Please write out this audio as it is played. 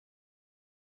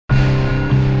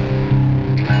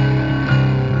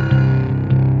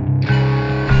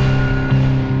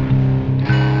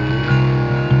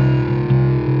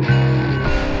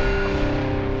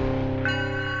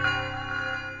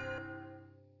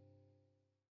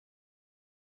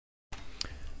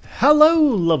Hello,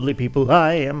 lovely people.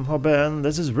 I am h0bb3 and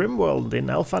this is Rimworld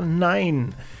in Alpha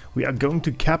 9. We are going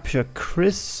to capture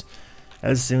Chris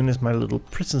as soon as my little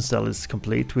prison cell is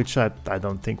complete, which I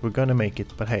don't think we're gonna make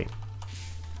it, but hey.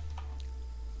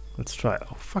 Let's try.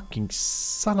 Oh, fucking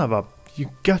son of a... You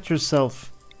got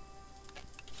yourself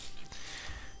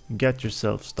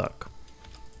stuck.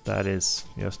 That is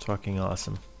just fucking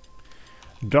awesome.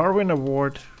 Darwin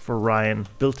Award for Ryan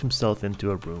built himself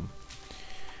into a room.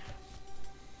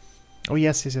 Oh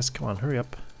yes, come on, hurry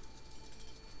up.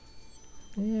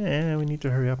 Yeah, we need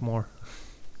to hurry up more.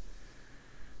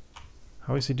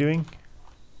 How is he doing?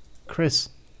 Chris,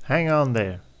 hang on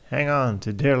there. Hang on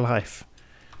to dear life.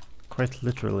 Quite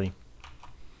literally.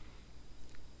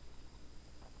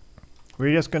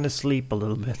 We're just gonna sleep a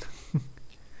little bit.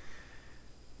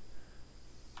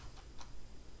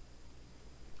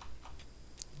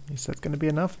 Is that gonna be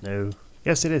enough? No.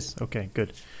 Yes, it is. Okay,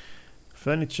 good.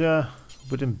 Furniture,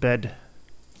 wooden bed.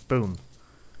 Boom.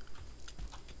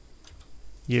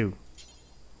 You.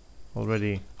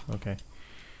 Already. Okay.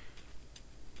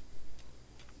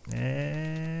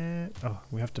 Oh,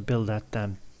 we have to build that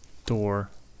damn door.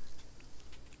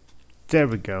 There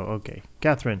we go. Okay.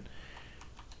 Catherine.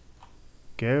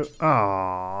 Go.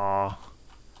 Aww.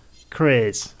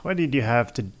 Chris, why did you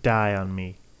have to die on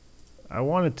me? I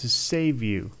wanted to save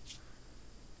you.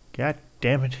 God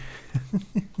damn it.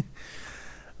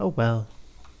 Oh well.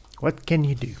 What can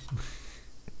you do?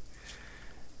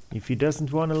 If he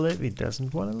doesn't want to live, he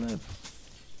doesn't want to live.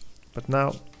 But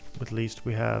now, at least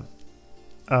we have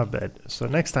our bed. So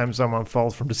next time someone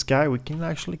falls from the sky, we can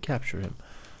actually capture him.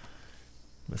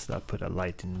 Let's not put a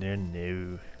light in there,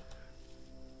 no.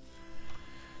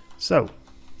 So,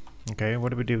 okay,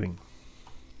 what are we doing?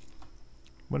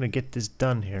 I want to get this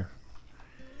done here.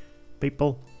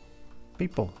 People,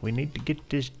 we need to get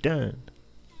this done.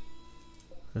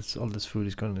 That's all this food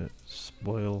is going to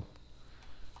spoil.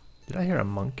 Did I hear a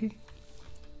monkey?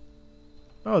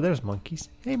 Oh, there's monkeys.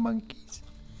 Hey, monkeys.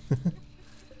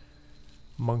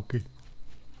 Monkey.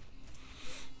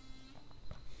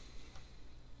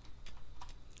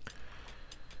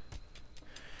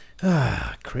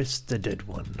 Ah, Chris the dead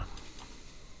one.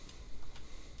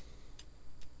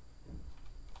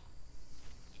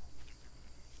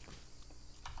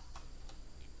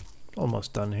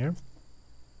 Almost done here.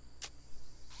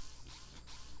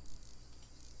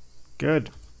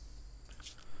 Good.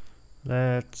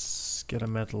 Let's get a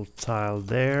metal tile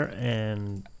there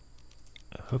and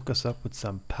hook us up with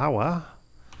some power.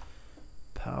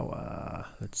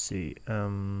 Let's see. Yeah,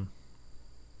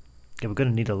 we're gonna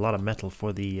need a lot of metal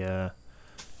for the air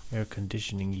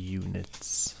conditioning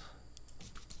units.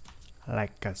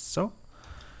 Like so.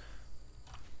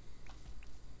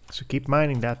 So keep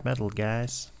mining that metal,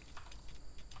 guys.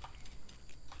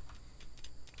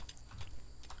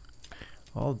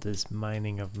 All this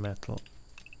mining of metal.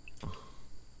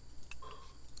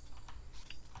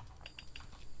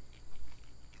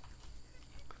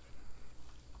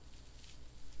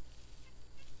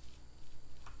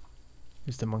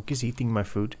 Is the monkeys eating my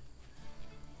food?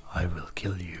 I will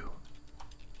kill you.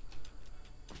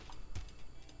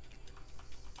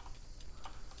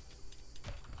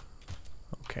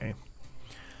 Okay.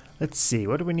 Let's see,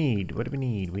 what do we need?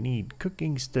 We need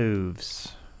cooking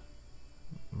stoves.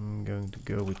 I'm going to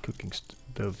go with cooking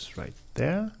stoves right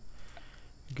there.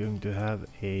 I'm going to have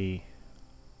a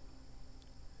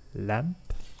lamp.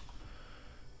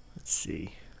 Let's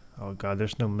see. Oh god,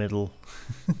 there's no middle.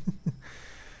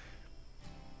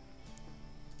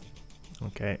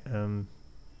 Okay,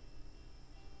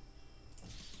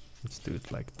 let's do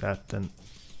it like that, then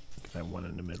we can have one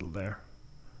in the middle there.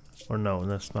 Or no,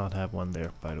 let's not have one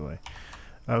there, by the way.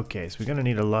 Okay, so we're gonna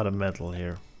need a lot of metal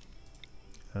here.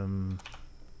 I'm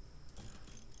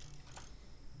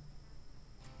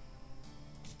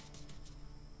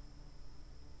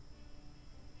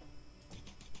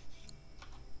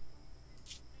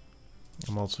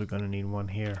also gonna need one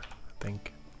here, I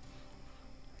think.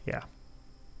 Yeah.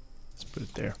 Let's put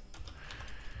it there.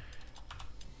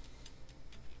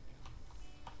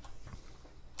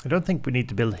 I don't think we need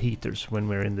to build heaters when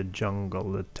we're in the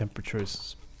jungle. The temperature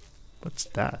is... What's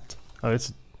that? Oh, it's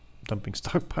a dumping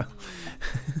stockpile.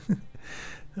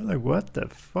 I'm like, what the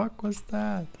fuck was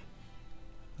that?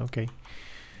 Okay.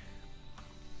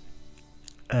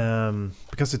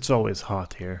 Because it's always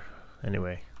hot here.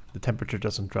 Anyway, the temperature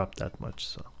doesn't drop that much,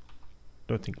 so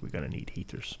don't think we're gonna need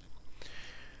heaters.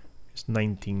 It's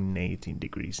 18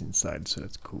 degrees inside, so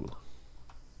that's cool.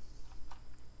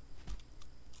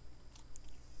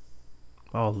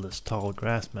 All this tall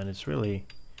grass, man, it's really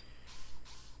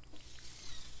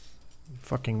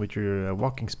fucking with your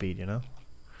walking speed, you know?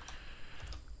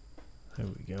 There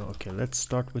we go. Okay, let's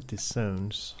start with the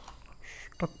zones.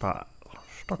 Stockpile,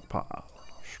 stockpile,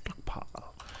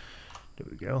 stockpile. There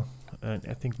we go. And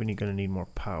I think we're gonna need more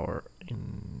power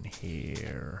in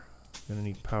here. We're gonna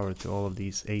need power to all of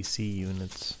these AC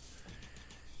units.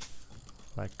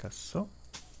 Like so.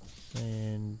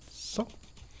 And so.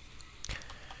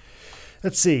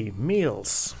 Let's see.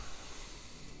 Meals.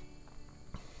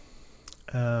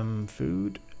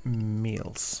 Food.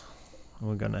 Meals.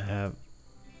 We're gonna have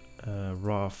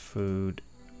raw food.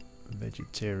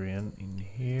 Vegetarian in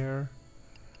here.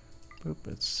 Boop,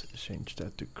 let's change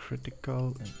that to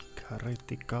critical and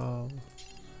critical.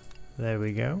 There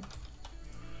we go.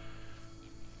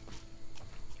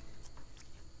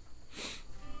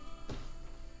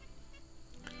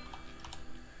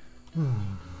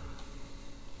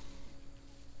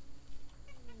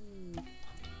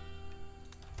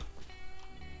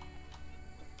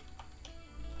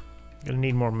 Gonna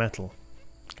need more metal.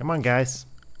 Come on, guys.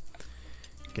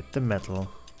 Get the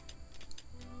metal.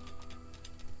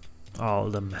 All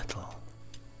the metal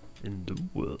in the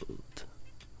world.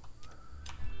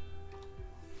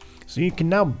 So you can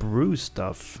now brew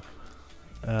stuff.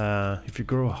 If you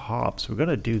grow hops, we're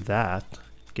gonna do that.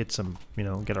 Get some, you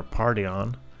know, get our party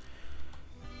on.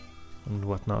 And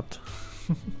whatnot.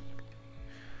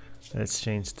 Let's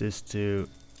change this to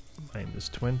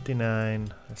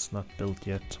 -29. That's not built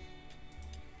yet.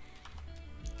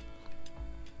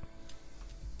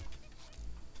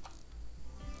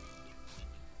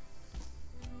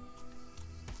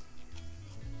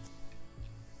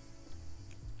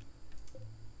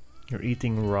 You're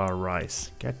eating raw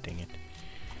rice. God dang it.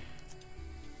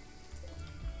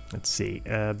 Let's see.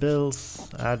 Bills.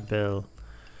 Add bill.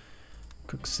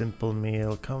 Cook simple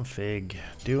meal. Config.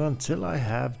 Do until I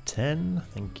have 10.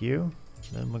 Thank you.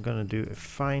 Then we're gonna do a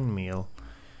fine meal.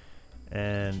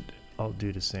 And I'll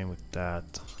do the same with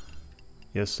that.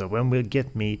 Yes, so when we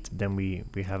get meat, then we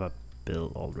have a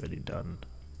bill already done.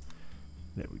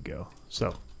 There we go.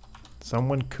 So,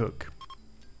 someone cook.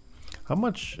 How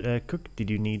much cook did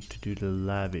you need to do the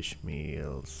lavish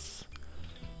meals?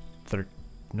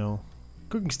 No.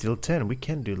 Cooking still 10. We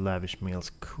can do lavish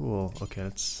meals. Cool. Okay,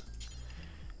 let's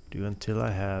do until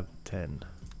I have 10.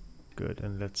 Good.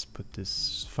 And let's put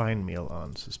this fine meal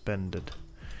on. Suspended.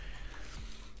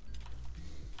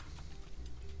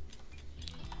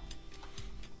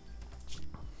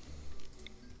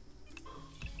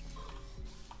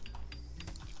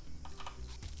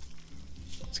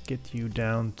 Get you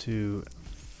down to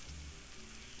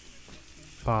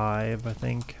 5, I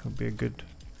think would be a good.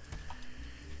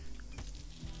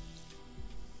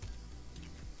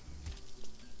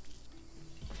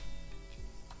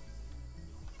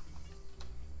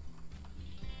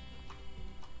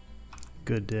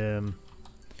 Good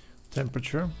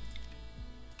temperature.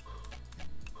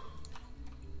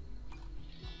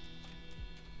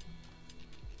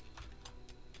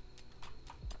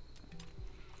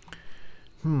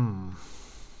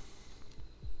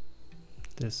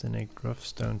 Designate rough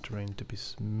stone terrain to be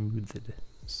smoothed.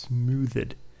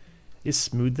 Smoothed. Is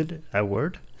smoothed a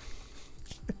word?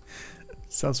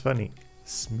 Sounds funny.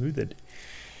 Smoothed.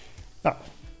 Ah.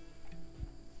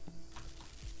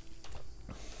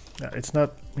 No, it's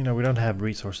not, you know, we don't have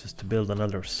resources to build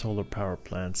another solar power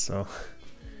plant, so.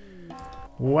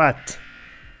 What?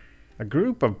 A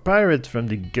group of pirates from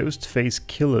the Ghostface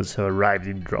Killers have arrived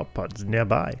in drop pods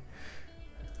nearby.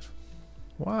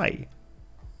 Why?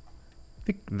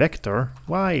 Vector?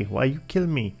 Why? Why you kill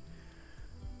me?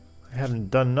 I haven't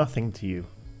done nothing to you.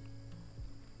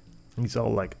 He's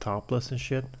all like topless and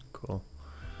shit. Cool.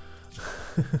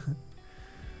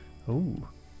 Ooh.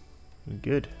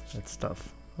 Good. That's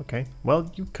tough. Okay.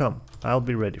 Well, you come. I'll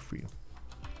be ready for you.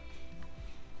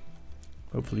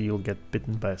 Hopefully you'll get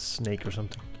bitten by a snake or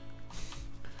something.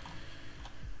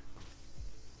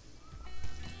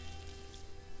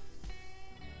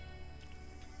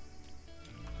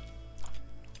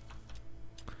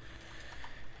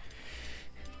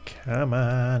 Come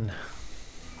on.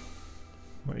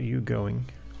 Where are you going?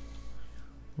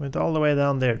 Went all the way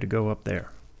down there to go up there.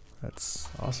 That's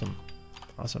awesome.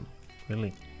 Awesome.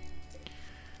 Really.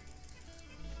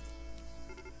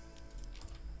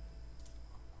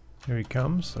 Here he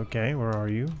comes. Okay, where are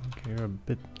you? Okay, you're a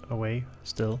bit away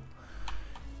still.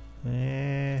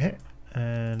 And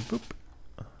boop.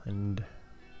 And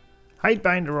hide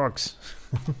behind the rocks.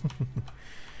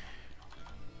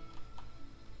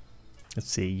 Let's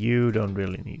see, you don't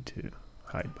really need to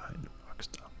hide behind the rocks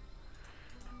though.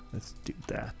 Let's do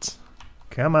that.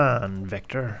 Come on,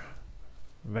 Vector.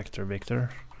 Victor.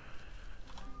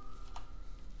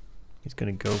 He's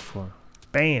gonna go for...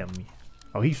 Bam!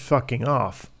 Oh, he's fucking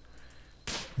off.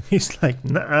 He's like,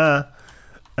 nah,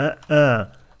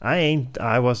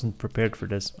 I wasn't prepared for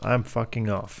this. I'm fucking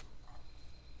off.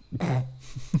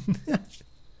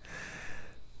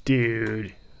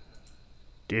 Dude,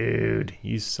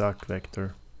 you suck,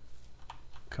 Vector.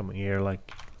 Coming here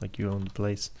like you own the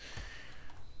place.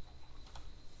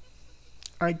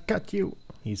 I got you,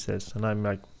 he says, and I'm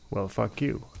like, well, fuck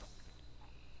you.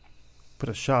 Put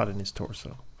a shot in his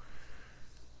torso.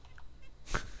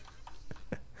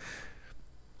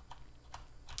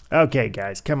 Okay,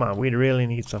 guys, come on. We really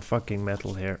need some fucking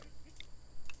metal here.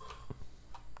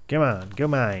 Come on, go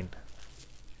mine.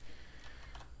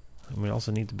 And we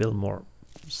also need to build more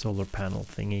solar panel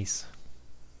thingies.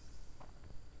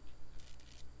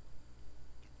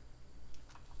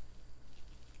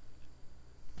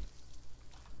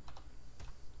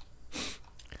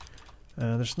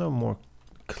 There's no more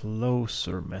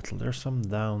closer metal. There's some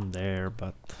down there,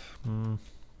 but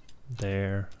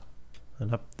there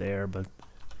and up there, but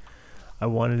I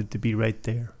wanted it to be right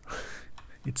there.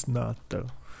 It's not though.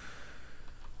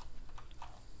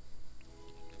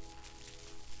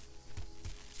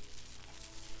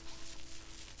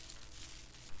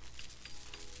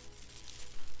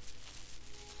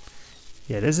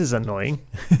 Yeah, this is annoying.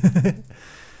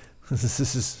 This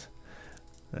is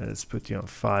let's put you on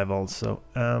 5 also.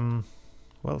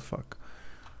 Well, fuck.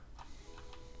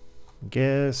 I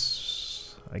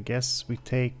guess we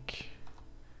take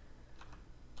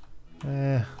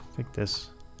take this.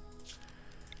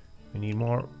 We need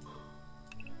more.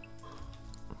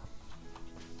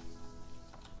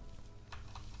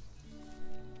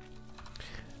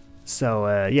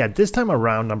 So yeah, this time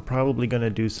around I'm probably gonna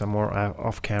do some more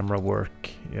off-camera work,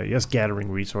 just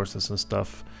gathering resources and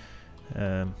stuff,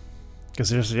 because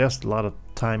there's just a lot of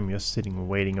time just sitting and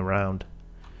waiting around.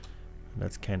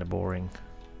 That's kind of boring.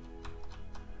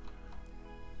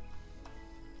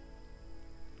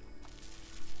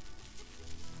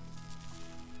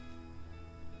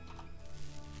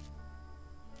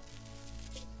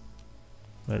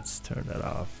 Let's turn that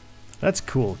off. That's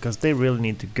cool, because they really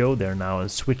need to go there now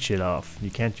and switch it off. You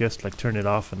can't just like turn it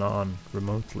off and on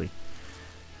remotely.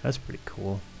 That's pretty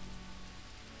cool.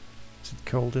 Is it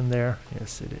cold in there?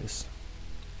 Yes, it is.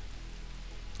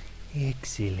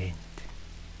 Excellent.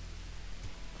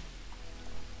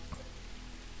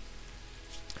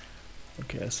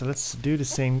 Okay, so let's do the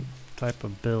same type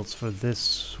of builds for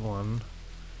this one.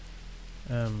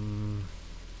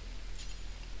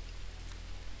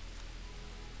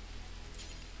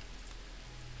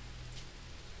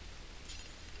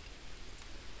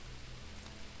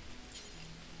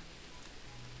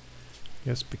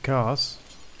 Just because,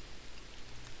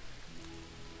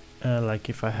 like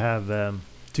if I have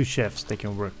 2 chefs, they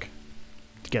can work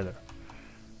together,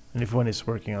 and if one is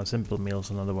working on simple meals,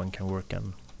 another one can work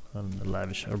on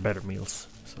lavish or better meals.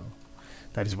 So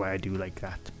that is why I do like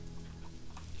that.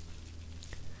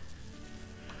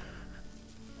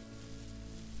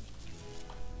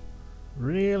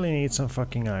 Really need some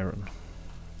fucking iron.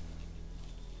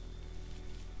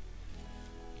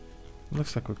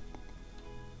 Looks like we're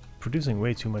producing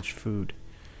way too much food.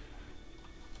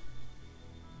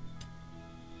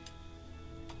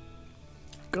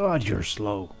 God, you're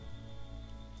slow.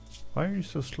 Why are you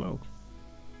so slow?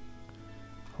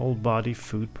 Whole body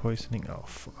food poisoning. Oh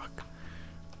fuck.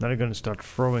 Now they're gonna start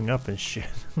throwing up and shit.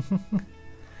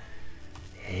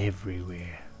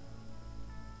 Everywhere.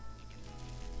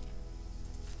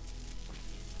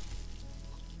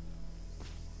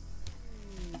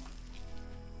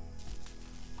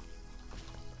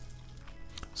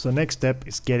 So next step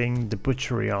is getting the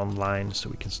butchery online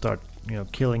so we can start,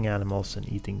 killing animals and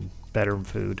eating better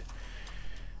food.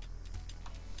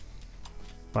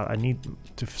 But I need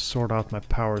to sort out my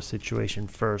power situation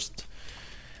first.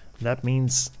 That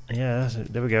means, yeah,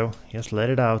 there we go. Just let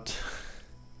it out.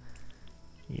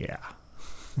 Yeah.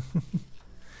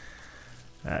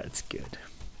 That's good.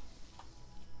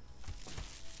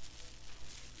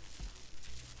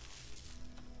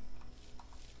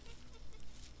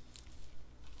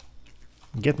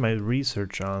 Get my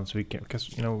research on so we can, because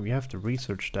we have to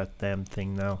research that damn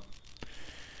thing now.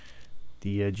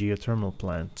 The geothermal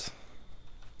plant.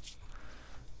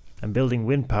 And building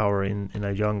wind power in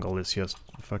a jungle is just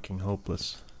fucking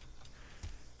hopeless.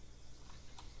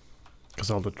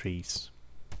 Because all the trees.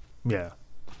 Yeah.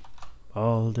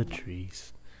 All the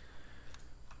trees.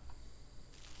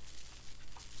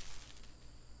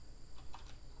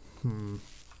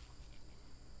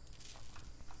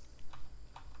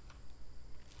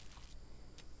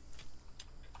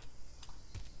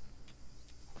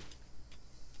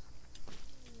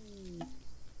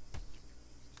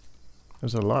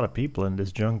 There's a lot of people in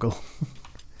this jungle.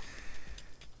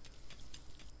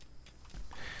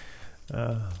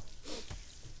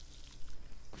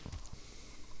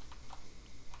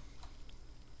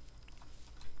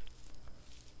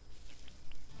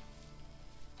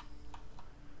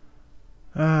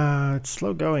 It's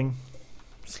slow going.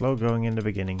 Slow going in the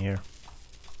beginning here.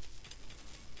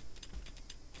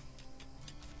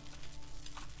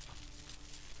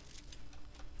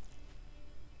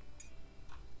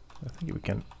 I think we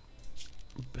can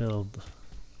build.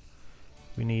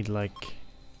 We need like,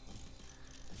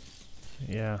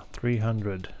 yeah,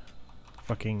 300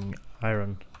 fucking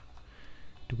iron.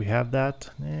 Do we have that?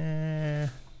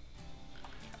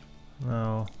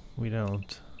 No, we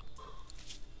don't.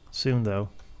 Soon though.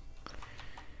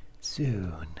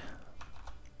 Soon.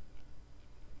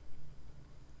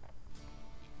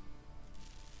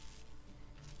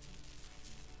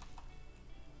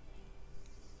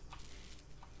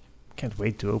 Can't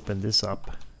wait to open this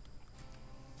up.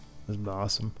 This is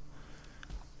awesome.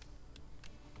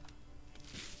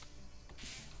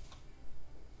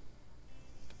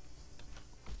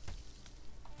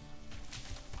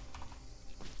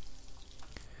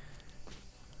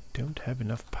 Don't have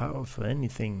enough power for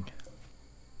anything.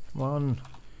 Come on.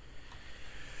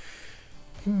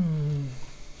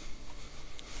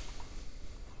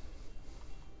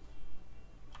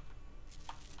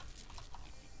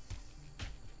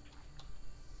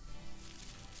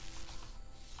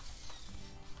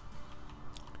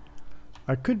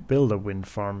 I could build a wind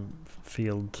farm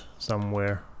field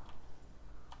somewhere.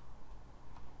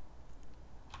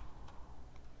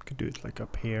 Could do it like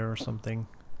up here or something.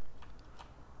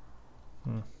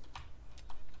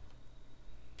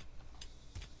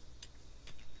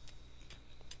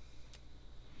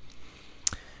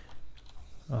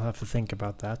 I'll have to think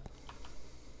about that.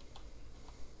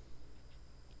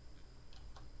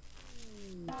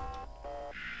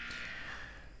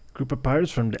 Group of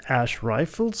pirates from the Ash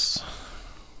Rifles.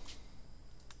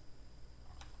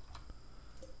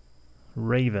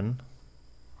 Raven.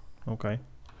 Okay.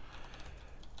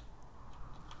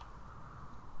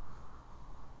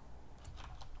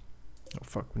 Oh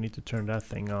fuck, we need to turn that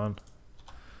thing on.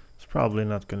 It's probably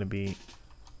not going to be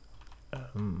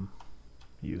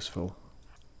useful.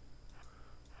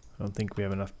 I don't think we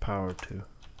have enough power to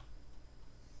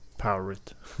power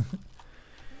it.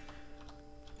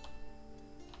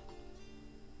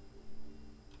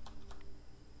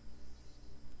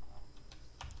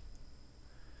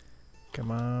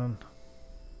 Come on.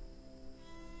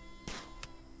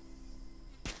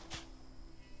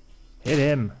 Hit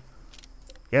him.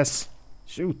 Yes.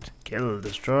 Shoot. Kill.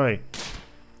 Destroy.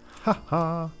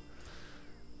 Haha.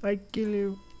 I kill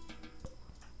you.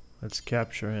 Let's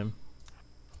capture him.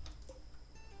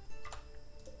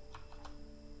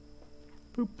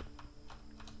 Boop.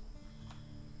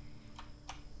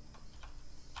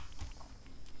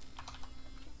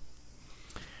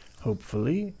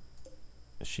 Hopefully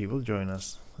she will join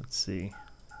us. Let's see.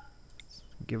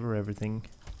 Give her everything.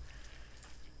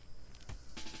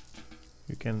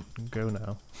 You can go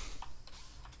now.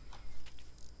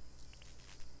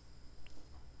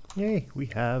 Yay, we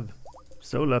have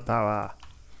solar power.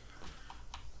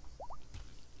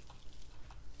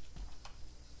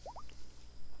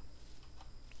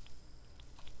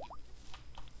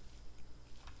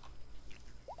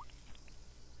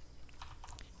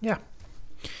 Yeah.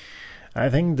 I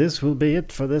think this will be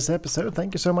it for this episode.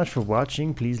 Thank you so much for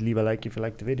watching. Please leave a like if you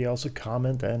liked the video. Also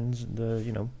comment and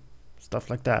stuff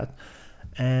like that.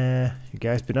 You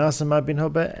guys been awesome. I've been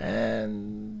h0bb,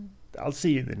 and I'll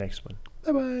see you in the next one.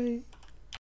 Bye bye.